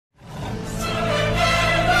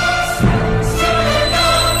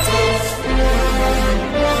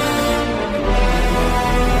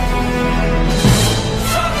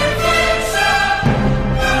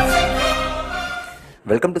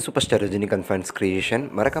Welcome to super star Rajinikanth fans creation.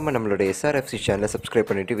 மறக்காமல் நம்மளுடைய SRFC சேனலை சப்ஸ்கிரைப்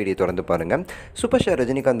பண்ணிவிட்டு வீடியோ தொடர்ந்து பாருங்கள். சூப்பர் ஸ்டார்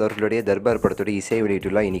ரஜினிகாந்த் அவர்களுடைய தர்பார் படத்துடைய இசை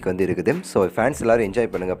வெளியீட்டுலாம் இன்றைக்கி வந்து இருக்குது. ஸோ ஃபேன்ஸ் எல்லோரும் என்ஜாய்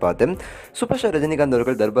பண்ணுங்கள் பார்த்து. சூப்பர் ஸ்டார் ரஜினிகாந்த்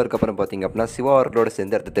அவர்கள் தர்பாருக்கு அப்புறம் பார்த்திங்க அப்படின்னா சிவா அவர்களோட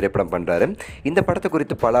சேர்ந்து அடுத்த திரைப்படம் பண்ணுறாரு. இந்த படத்தை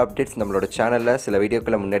குறித்து பல அப்டேட்ஸ் நம்மளோட சேனலில் சில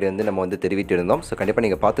வீடியோக்களை முன்னாடி வந்து நம்ம வந்து தெரிவித்திருந்தோம். ஸோ கண்டிப்பாக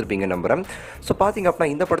நீங்கள் பார்த்துருப்பீங்க நம்புகிறேன். ஸோ பார்த்திங்க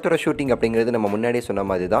அப்படின்னா இந்த படத்தோட ஷூட்டிங் அப்படிங்கிறது நம்ம முன்னாடியே சொன்ன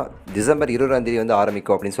மாதிரி தான் டிசம்பர் 20 வந்து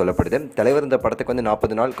ஆரம்பிக்கும் அப்படின்னு சொல்லப்படுது. தலைவர் இந்த படத்துக்கு வந்து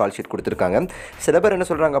 40 நாள் கால் ஷீட் கொடுத்துருக்காங்க. சில பேர் என்ன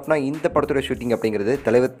சொல்கிறாங்க அப்படின்னா இந்த படத்தோட ஷூட்டிங் அப்படிங்கிறது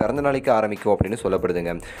தலைவர் பிறந்த நாளைக்கு ஆரம்பிக்கும் அப்படின்னு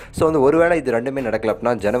சொல்லப்படுதுங்க. ஸோ வந்து ஒருவேளை இது ரெண்டுமே நடக்கல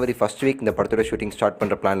அப்படின்னா ஜனவரி ஃபர்ஸ்ட் வீக் இந்த படத்தோட ஷூட்டிங் ஸ்டார்ட்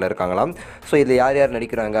பண்ணுற பிளானில் இருக்காங்களாம். ஸோ இதில் யார் யார்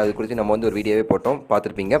நடிக்கிறாங்க அது குறித்து நம்ம வந்து ஒரு வீடியோவே போட்டோம்,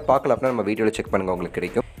 பார்த்துருப்பீங்க. பார்க்கல அப்படின்னா நம்ம வீடியோவில் செக் பண்ணுங்கள், உங்களுக்கு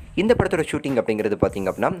கிடைக்கும். இந்த படத்தோட ஷூட்டிங் அப்படிங்கிறது பார்த்திங்க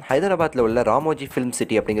அப்படின்னா ஹைதராபாத்தில் உள்ள ராமோஜி ஃபிலிம்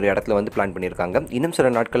சிட்டி அப்படிங்கிற இடத்துல வந்து பிளான் பண்ணியிருக்காங்க. இன்னும் சில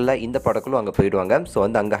நாட்களில் இந்த படக்குழும் அங்கே போயிடுவாங்க. ஸோ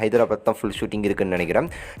வந்து அங்கே ஹைதராபாத் தான் ஃபுல் ஷூட்டிங் இருக்குன்னு நினைக்கிறேன்.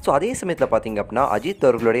 ஸோ அதே சமயத்தில் பார்த்திங்க அப்படின்னா அஜித்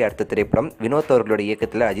அவர்களுடைய அடுத்த திரைப்படம் வினோத் அவர்களுடைய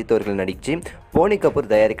இயக்கத்தில் அஜித் அவர்கள் நடித்து போனி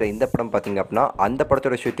கபூர் தயாரிக்கிற இந்த படம் பார்த்திங்க அப்படின்னா அந்த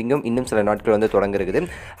படத்தோட ஷூட்டிங்கும் இன்னும் சில நாட்கள் வந்து தொடங்குறது.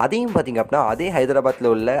 அதையும் பார்த்திங்க அப்படின்னா அதே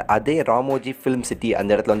ஹைதராபாத்தில் உள்ள அதே ராமோஜி ஃபிலிம் சிட்டி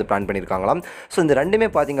அந்த இடத்துல வந்து பிளான் பண்ணியிருக்காங்களாம். ஸோ இந்த ரெண்டுமே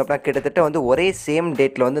பார்த்திங்க அப்படின்னா கிட்டத்தட்ட வந்து ஒரே சேம்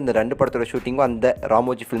டேட்டில் வந்து இந்த ரெண்டு படத்தோட ஷூட்டிங்கும் அந்த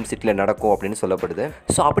ராமோஜி ஃபிலிம் சிட்டியில் நடக்கும் அப்படின்னு சொல்லப்படுது.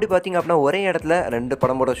 ஸோ அப்படி பார்த்திங்க அப்படின்னா ஒரே இடத்துல ரெண்டு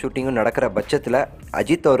படமோட ஷூட்டிங்கும் நடக்கிற பட்சத்தில்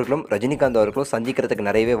அஜித் அவர்களும் ரஜினிகாந்த் அவர்களும் சந்திக்கிறதுக்கு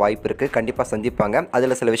நிறையவே வாய்ப்பு இருக்குது. கண்டிப்பாக சந்திப்பாங்க,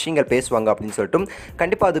 அதில் சில விஷயங்கள் பேசுவாங்க அப்படின்னு சொல்லிட்டு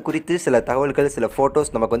கண்டிப்பாக அது குறித்து சில தகவல்கள் சில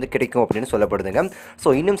ஃபோட்டோஸ் நமக்கு வந்து கிடைக்கும் அப்படின்னு சொல்லப்படுதுங்க. ஸோ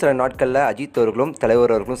இன்னும் சில நாட்களில் அஜித் அவர்களும்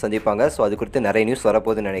தலைவர் அவர்களும் சந்திப்பாங்க. ஸோ அது குறித்து நிறைய நியூஸ்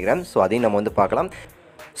வரப்போகுதுன்னு நினைக்கிறேன். ஸோ அதையும் நம்ம வந்து பார்க்கலாம்.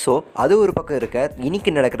 ஸோ அது ஒரு பக்கம் இருக்க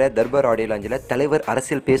இன்னைக்கு நடக்கிற தர்பார் ஆடியோ லாஞ்சில் தலைவர்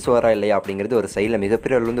அரசியல் பேசுவாரா இல்லையா அப்படிங்கிறது ஒரு சைடில்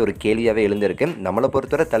மிகப்பெரிய அளவில் வந்து ஒரு கேள்வியாகவே எழுந்திருக்கு. நம்மளை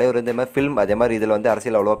பொறுத்தவரை தலைவர் வந்து மாதிரி ஃபில்ம் அதே மாதிரி இதில் வந்து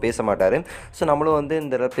அரசியல் அவ்வளோவா பேச மாட்டார். ஸோ நம்மளும் வந்து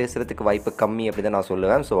இந்த பேசுகிறதுக்கு வாய்ப்பு கம்மி அப்படி தான் நான்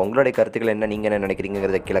சொல்லுவேன். ஸோ உங்களுடைய கருத்துக்கள் என்ன, நீங்கள் என்ன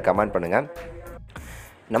நினைக்கிறீங்கிறத கீழே கமெண்ட் பண்ணுங்கள்.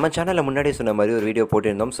 நம்ம சேனலில் முன்னாடியே சொன்ன மாதிரி ஒரு வீடியோ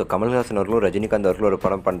போட்டிருந்தோம். ஸோ கமல்ஹாசன் அவர்களும் ரஜினிகாந்த் அவர்களும் ஒரு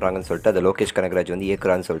படம் பண்ணுறாங்கன்னு சொல்லிட்டு அதை லோகேஷ் கனகராஜ் வந்து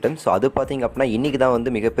இயக்குறான்னு சொல்லிட்டு. ஸோ அது பார்த்திங்க அப்படின்னா இன்றைக்கி தான் வந்து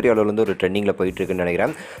மிகப்பெரிய அளவில் வந்து ஒரு ட்ரெண்டிங்கில் போயிட்டுருக்குன்னு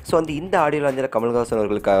நினைக்கிறேன். ஸோ வந்து இந்த ஆடியோ லாஞ்சில் கமல்ஹாசன்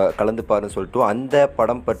அவர்கள் கலந்துப்பாருன்னு சொல்லிட்டு அந்த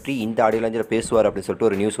படம் பற்றி இந்த ஆடியோ லாஞ்சில் பேசுவார் அப்படின்னு சொல்லிட்டு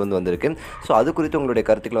ஒரு நியூஸ் வந்து வந்திருக்கு. ஸோ அது குறித்து உங்களுடைய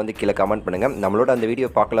கருத்துக்களை வந்து கீழே கமெண்ட் பண்ணுங்கள். நம்மளோட அந்த வீடியோ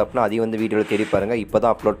பார்க்கல அப்படின்னா அதையும் வந்து வீடியோவில் தேடி பாருங்கள். இப்போ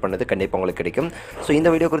தான் அப்லோட் பண்ணது, கண்டிப்பாக உங்களுக்கு கிடைக்கும். ஸோ இந்த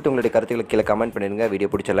வீடியோ குறித்து உங்களுடைய கருத்துக்களை கீழே கமெண்ட் பண்ணுங்கள்.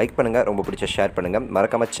 வீடியோ பிடிச்ச லைக் பண்ணுங்கள், ரொம்ப பிடிச்ச ஷேர் பண்ணுங்கள்.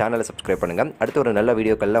 மறக்காம சேனலை சப்ஸ்கிரைப் பண்ணுங்கள். அடுத்த ஒரு நல்ல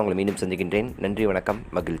வீடியோக்களில் உங்களை மீண்டும் சந்திக்கிறேன். நன்றி, வணக்கம்,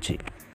 மகிழ்ச்சி.